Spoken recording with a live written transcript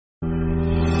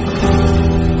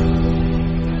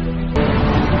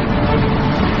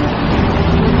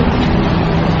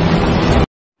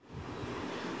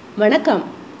வணக்கம்.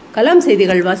 கலாம்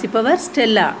செய்திகள் வாசிப்பவர்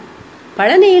ஸ்டெல்லா.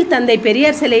 பழனியில் தந்தை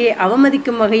பெரியார் சிலையை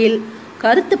அவமதிக்கும் வகையில்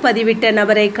கருத்து பதிவிட்ட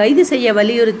நபரை கைது செய்ய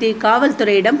வலியுறுத்தி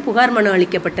காவல்துறையிடம் புகார் மனு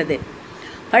அளிக்கப்பட்டது.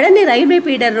 பழனி ரயில்வே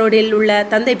பீடர் ரோடில் உள்ள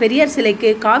தந்தை பெரியார்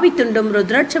சிலைக்கு காவி துண்டும்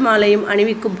ருத்ராட்ச மாலையும்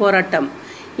அணிவிக்கும் போராட்டம்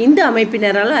இந்து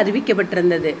அமைப்பினரால்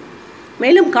அறிவிக்கப்பட்டிருந்தது.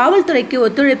 மேலும் காவல்துறைக்கு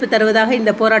ஒத்துழைப்பு தருவதாக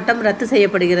இந்த போராட்டம் ரத்து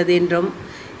செய்யப்படுகிறது என்றும்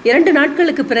 2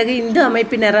 நாட்களுக்கு பிறகு இந்து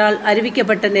அமைப்பினரால்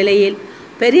அறிவிக்கப்பட்ட நிலையில்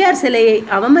பெரியார் சிலையை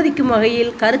அவமதிக்கும் வகையில்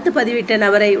கருத்து பதிவிட்ட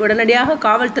நபரை உடனடியாக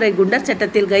காவல்துறை குண்டர்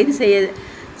சட்டத்தில் கைது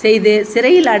செய்து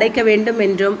சிறையில் அடைக்க வேண்டும்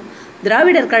என்றும்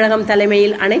திராவிடர் கழகம்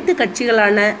தலைமையில் அனைத்து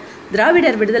கட்சிகளான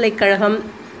திராவிடர் விடுதலை கழகம்,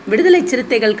 விடுதலை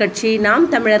சிறுத்தைகள் கட்சி, நாம்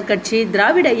தமிழர் கட்சி,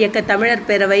 திராவிட இயக்க தமிழர்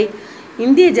பேரவை,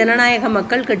 இந்திய ஜனநாயக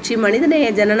மக்கள் கட்சி, மனிதநேய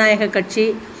ஜனநாயக கட்சி,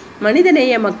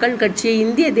 மனிதநேய மக்கள் கட்சி,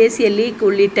 இந்திய தேசிய லீக்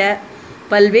உள்ளிட்ட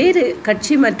பல்வேறு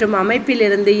கட்சி மற்றும்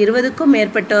அமைப்பிலிருந்து 20க்கும்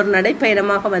மேற்பட்டோர்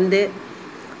நடைப்பயணமாக வந்து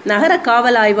நகர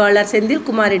காவல் ஆய்வாளர்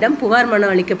செந்தில்குமாரிடம் புகார் மனு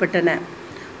அளிக்கப்பட்டன.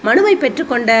 மனுவை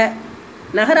பெற்றுக்கொண்ட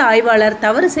நகர ஆய்வாளர்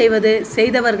தவறு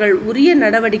செய்தவர்கள் உரிய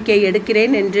நடவடிக்கை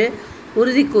எடுக்கிறேன் என்று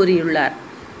உறுதி கூறியுள்ளார்.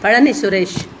 பழனி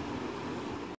சுரேஷ்.